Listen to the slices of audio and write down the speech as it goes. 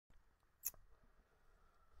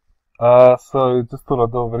So just thought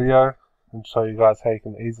I'd do a video and show you guys how you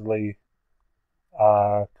can easily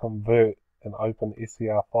convert and open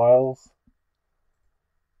SCR files.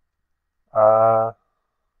 If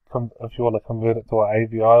you want to convert it to an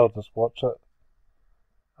AVI or just watch it,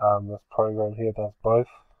 this program here does both.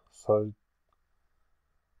 So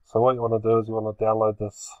what you want to do is you want to download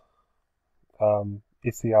this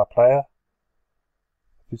SCR player.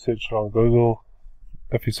 If you search it on Google,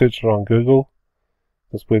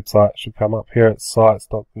 this website should come up here at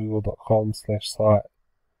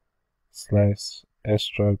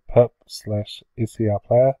sites.google.com/site/astropip/SCR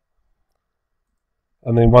player.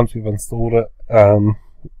 And then once you've installed it,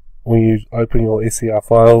 when you open your SCR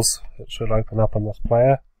files, it should open up in this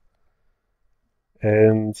player.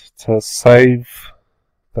 And to save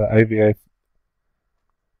the AVI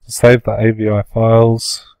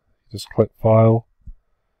files, just click File,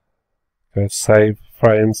 go Save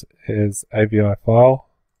Frames as AVI file,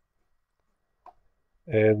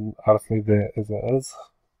 and I'll just leave that as it is,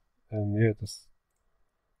 and yeah, just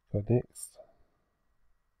go next,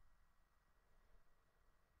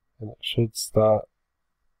 and it should start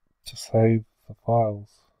to save the files.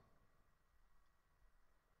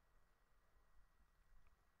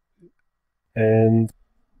 And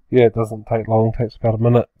yeah, it doesn't take long, it takes about a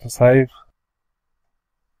minute to save.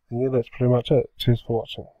 And yeah, that's pretty much it. Cheers for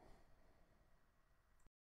watching.